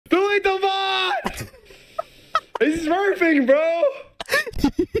smurfing, bro.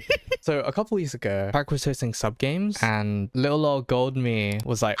 So a couple weeks ago, Tarik was hosting sub games and little old gold me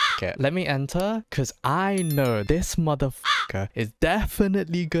was like, "F it, let me enter because I know this motherfucker is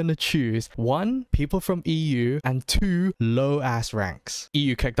definitely gonna choose 1, people from EU and 2, low ass ranks.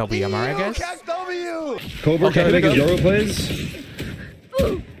 EU kick W, am I right, guys? Kobert, can I make a Euro, please?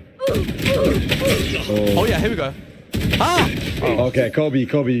 Oh yeah, here we go. Ah! Oh, okay, Kobe,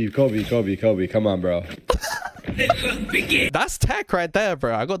 come on, bro. That's tech right there,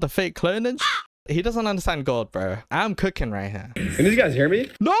 bro. I got the fake clone and he doesn't understand gold, bro. I'm cooking right here. Can these guys hear me?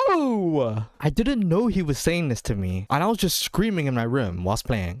 No! I didn't know he was saying this to me. And I was just screaming in my room whilst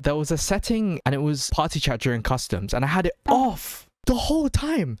playing. There was a setting and it was party chat during customs and I had it off the whole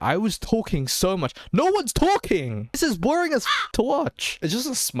time. I was talking so much. No one's talking. This is boring as to watch. It's just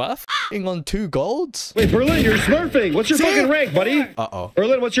a smurf on 2 golds. Wait, Berlin, you're smurfing. What's your fucking rank, buddy? Uh-oh.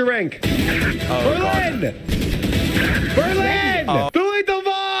 Berlin, what's your rank? Oh, Berlin! God. Berlin! Delete the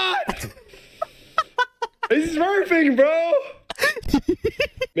bot! He's smurfing, bro.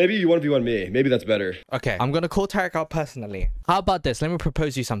 Maybe you 1v1 me. Maybe that's better. Okay, I'm gonna call Tarik out personally. How about this? Let me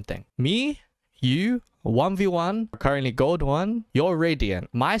propose you something. Me, you, 1v1, currently gold 1, you're radiant.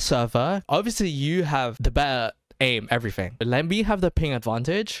 My server, obviously you have the better aim, everything. Let me have the ping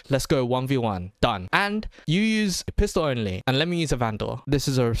advantage. Let's go 1v1. Done. And you use pistol only and let me use a vandal. This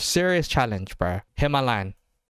is a serious challenge, bro. Hit my line.